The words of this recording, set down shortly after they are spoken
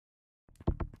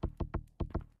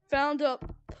We found a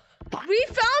bot.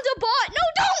 No,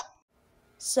 don't.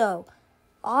 So,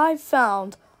 I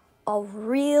found a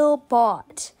real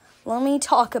bot. Let me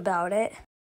talk about it.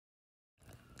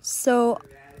 So,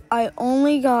 I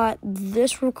only got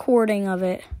this recording of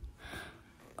it,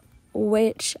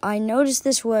 which I noticed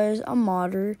this was a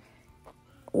modder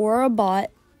or a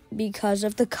bot because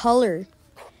of the color.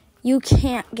 You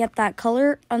can't get that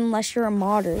color unless you're a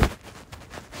modder.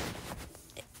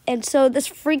 And so this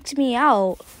freaked me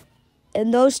out.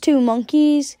 And those two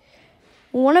monkeys,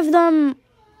 one of them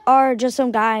are just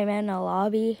some guy in a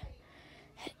lobby.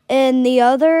 And the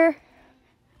other,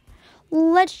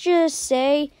 let's just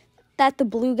say that the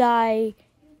blue guy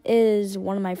is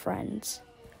one of my friends.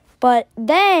 But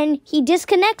then he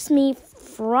disconnects me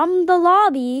from the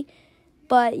lobby.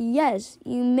 But yes,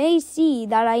 you may see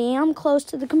that I am close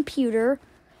to the computer,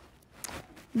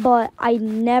 but I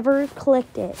never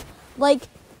clicked it. Like,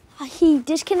 he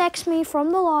disconnects me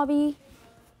from the lobby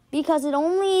because it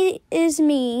only is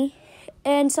me.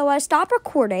 And so I stop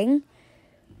recording,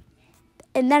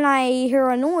 and then I hear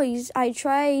a noise. I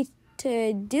try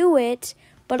to do it,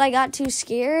 but I got too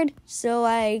scared, so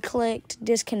I clicked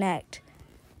disconnect.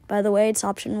 By the way, it's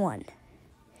option 1.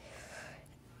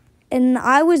 And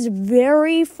I was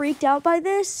very freaked out by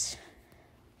this.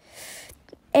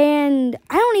 And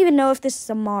I don't even know if this is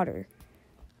a modder.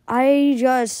 I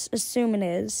just assume it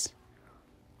is.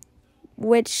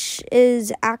 Which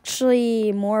is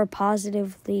actually more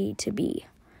positively to be.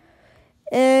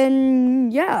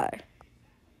 And yeah.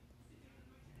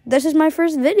 This is my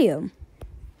first video.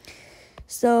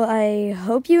 So I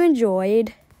hope you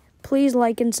enjoyed. Please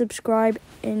like and subscribe,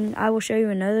 and I will show you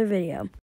another video.